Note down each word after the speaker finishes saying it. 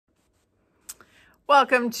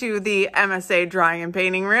Welcome to the MSA Drawing and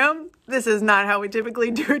Painting room. This is not how we typically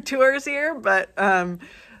do tours here, but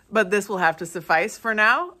this will have to suffice for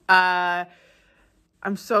now.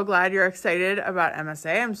 I'm so glad you're excited about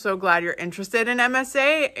MSA. I'm so glad you're interested in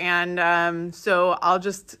MSA. And so I'm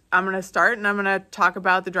going to start and I'm going to talk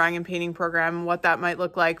about the drawing and painting program, what that might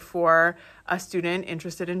look like for a student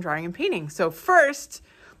interested in drawing and painting. So first,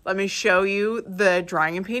 let me show you the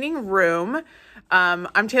drawing and painting room.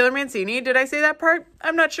 I'm Taylor Mancini. Did I say that part?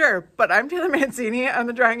 I'm not sure, but I'm Taylor Mancini. I'm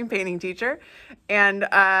the drawing and painting teacher. And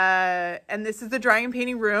this is the drawing and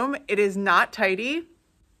painting room. It is not tidy,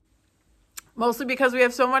 mostly because we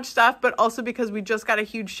have so much stuff, but also because we just got a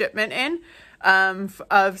huge shipment in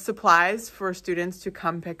of supplies for students to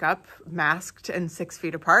come pick up, masked and 6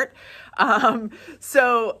 feet apart.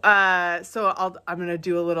 So I'm going to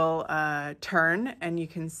do a little turn, and you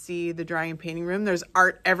can see the drawing and painting room. There's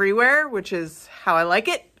art everywhere, which is how I like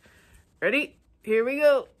it. Ready? Here we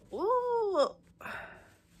go. Ooh.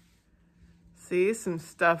 See some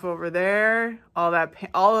stuff over there. All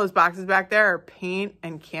those boxes back there are paint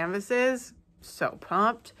and canvases. So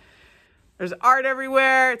pumped. There's art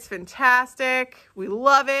everywhere. It's fantastic. We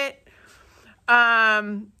love it.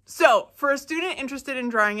 So for a student interested in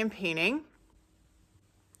drawing and painting,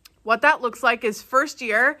 what that looks like is first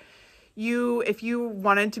year, if you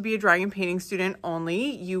wanted to be a drawing and painting student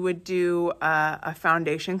only, you would do a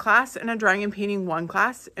foundation class and a drawing and painting 1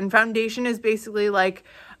 class. And foundation is basically like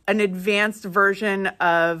an advanced version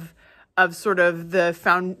of sort of the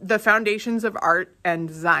foundations of art and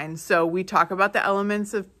design. So we talk about the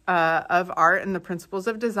elements of art and the principles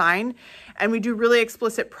of design, and we do really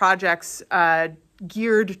explicit projects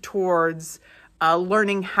geared towards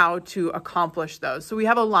learning how to accomplish those. So we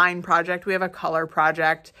have a line project, we have a color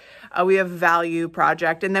project, we have a value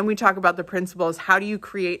project, and then we talk about the principles. How do you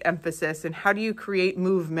create emphasis, and how do you create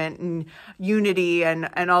movement and unity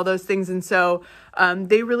and all those things? And so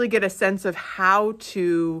they really get a sense of how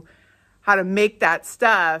to make that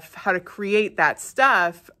stuff, how to create that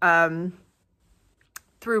stuff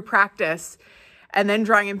through practice. And then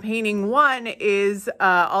drawing and painting 1 is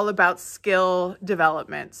all about skill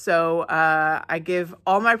development. So I give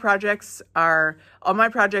all my projects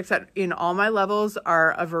in all my levels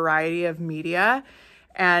are a variety of media.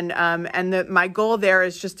 And my goal there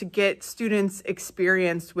is just to get students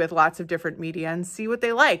experienced with lots of different media and see what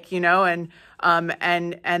they like, and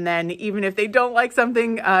then even if they don't like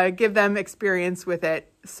something, give them experience with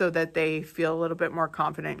it so that they feel a little bit more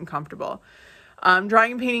confident and comfortable.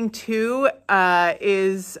 Drawing and painting 2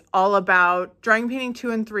 is all about, drawing and painting 2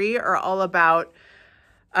 and 3 are all about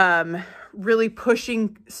really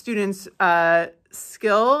pushing students'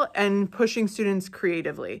 skill and pushing students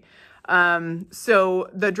creatively. So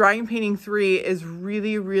the drawing and painting 3 is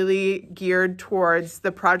really, really geared towards,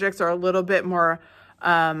 the projects are a little bit more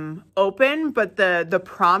open, but the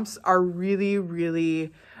prompts are really,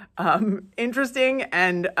 really interesting.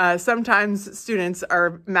 And sometimes students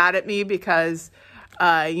are mad at me because,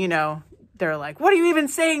 they're like, what are you even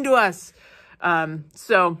saying to us? But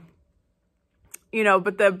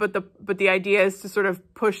the idea is to sort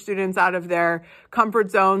of push students out of their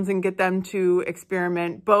comfort zones and get them to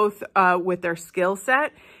experiment both with their skill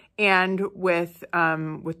set and with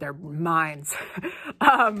their minds.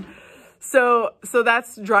 So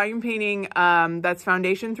that's drawing and painting. That's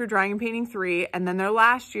foundation through drawing and painting 3, and then their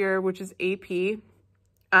last year, which is AP.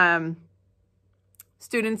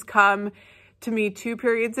 Students come to me 2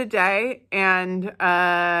 periods a day, and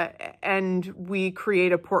we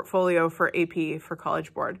create a portfolio for AP, for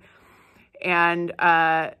College Board. And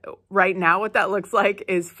right now what that looks like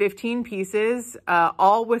is 15 pieces,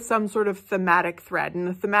 all with some sort of thematic thread. And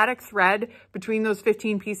the thematic thread between those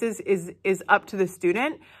 15 pieces is up to the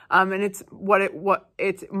student. And it's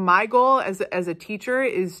it's my goal as a teacher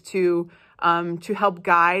is to help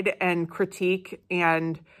guide and critique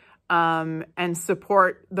and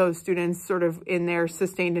support those students sort of in their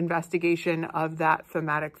sustained investigation of that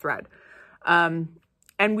thematic thread. And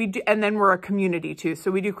then we're a community too.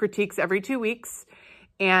 So we do critiques every 2 weeks,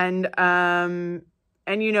 and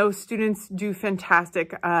students do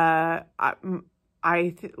fantastic.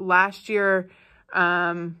 Last year,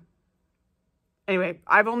 anyway,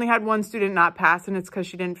 I've only had 1 student not pass, and it's because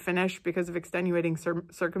she didn't finish because of extenuating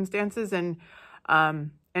circumstances. And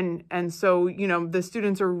so, the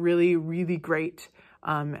students are really, really great,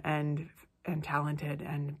 and talented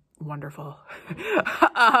and wonderful.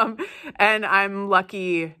 And I'm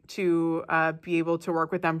lucky to be able to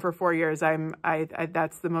work with them for 4 years.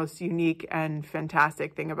 That's the most unique and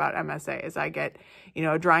fantastic thing about MSA is I get,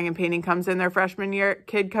 drawing and painting comes in their freshman year,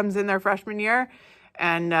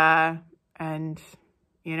 and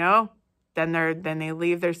then they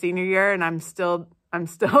leave their senior year, and I'm still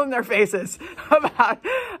in their faces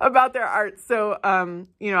about their art. So,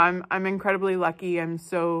 you know, I'm incredibly lucky. I'm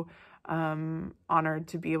so honored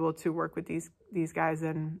to be able to work with these guys.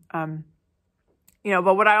 And, you know,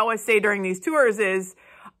 but what I always say during these tours is,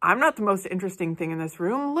 I'm not the most interesting thing in this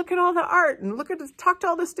room. Look at all the art and talk to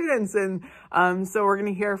all the students. And so we're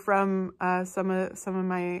going to hear from some of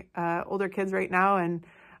my older kids right now.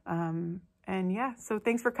 And yeah, so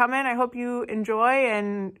thanks for coming. I hope you enjoy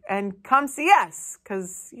and come see us,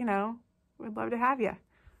 because, you know, we'd love to have you.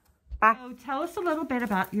 Bye. So tell us a little bit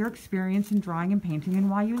about your experience in drawing and painting and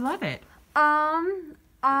why you love it.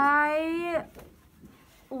 I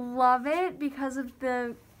love it because of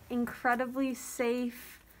the incredibly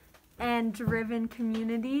safe and driven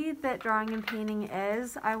community that drawing and painting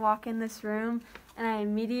is. I walk in this room and I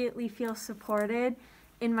immediately feel supported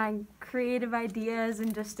in my creative ideas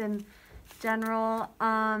and just in general.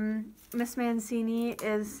 Miss Mancini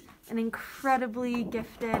is an incredibly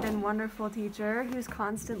gifted and wonderful teacher who's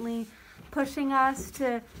constantly pushing us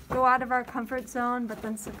to go out of our comfort zone, but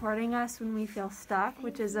then supporting us when we feel stuck,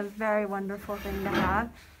 which is a very wonderful thing to have.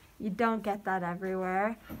 You don't get that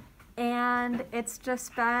everywhere. And it's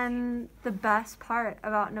just been the best part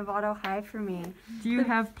about Novato High for me. Do you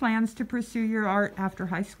have plans to pursue your art after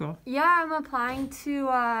high school? Yeah, I'm applying to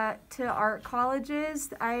art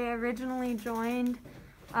colleges. I originally joined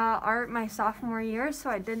art my sophomore year, so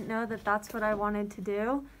I didn't know that that's what I wanted to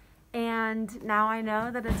do. And now I know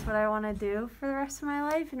that it's what I want to do for the rest of my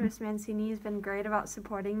life. And Miss Mancini has been great about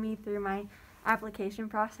supporting me through my application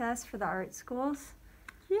process for the art schools.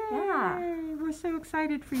 Yay! Yeah. We're so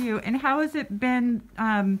excited for you. And how has it been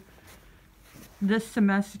this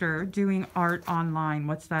semester doing art online?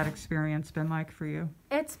 What's that experience been like for you?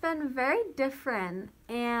 It's been very different,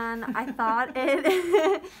 and I thought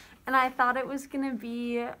it and I thought it was gonna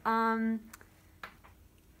be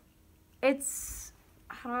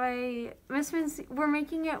we're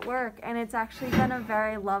making it work, and it's actually been a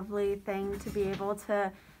very lovely thing to be able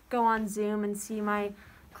to go on Zoom and see my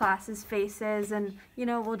classes' faces, and, you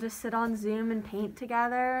know, we'll just sit on Zoom and paint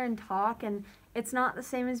together and talk, and it's not the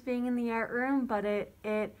same as being in the art room, but it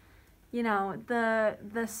you know, the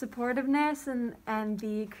supportiveness and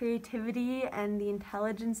the creativity and the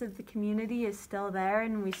intelligence of the community is still there,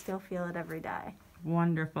 and we still feel it every day.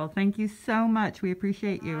 Wonderful. Thank you so much. We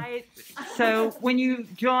appreciate you. So when you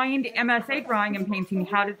joined MSA Drawing and Painting,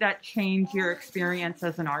 how did that change your experience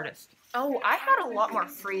as an artist? Oh, I had a lot more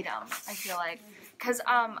freedom, I feel like, because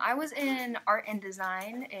I was in art and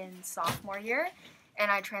design in sophomore year,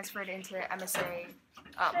 and I transferred into MSA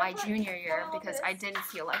my junior year because I didn't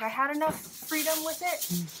feel like I had enough freedom with it.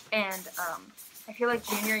 And I feel like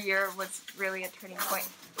junior year was really a turning point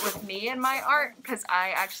with me and my art, because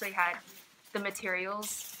I actually had the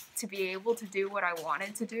materials to be able to do what I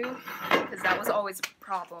wanted to do, because that was always a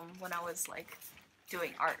problem when I was like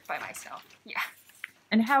doing art by myself. Yeah.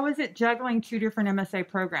 And how is it juggling two different MSA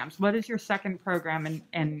programs? What is your second program,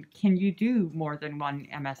 and can you do more than one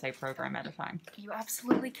MSA program at a time? You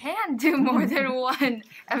absolutely can do more than one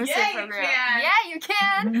MSA program. Yeah, you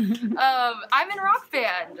can. I'm in rock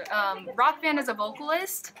band. Rock band as a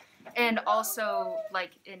vocalist, and also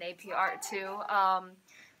like in AP art too.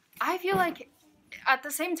 I feel like at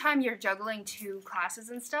the same time you're juggling two classes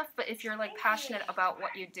and stuff, but if you're like passionate about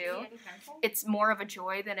what you do, it's more of a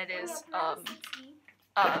joy than it is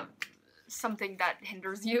something that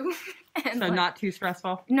hinders you. And so like, not too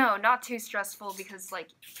stressful? No, not too stressful, because like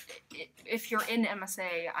if you're in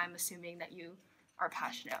MSA, I'm assuming that you are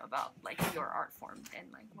passionate about like your art form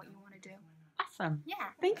and like what you want to do. Awesome.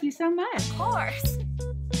 Yeah. Thank you so much. Of course.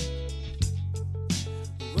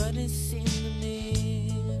 What it seemed to me,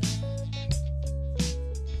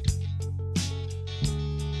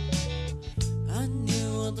 I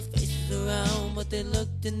knew all the faces around, but they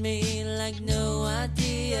looked at me like no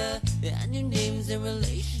idea. I knew names and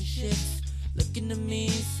relationships, looking at me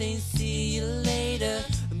saying see you later.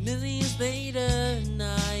 A million years later, and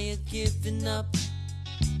I had given up.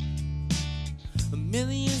 A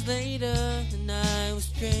million years later, and I was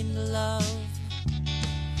trained to love,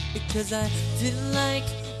 because I didn't like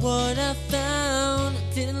what I found.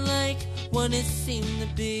 I didn't like what it seemed to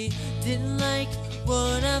be. Didn't like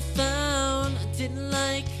what I found. I didn't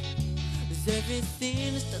like, 'cause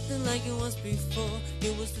everything is nothing like it was before.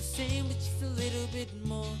 It was the same, but just a little bit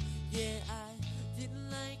more. Yeah, I didn't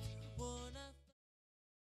like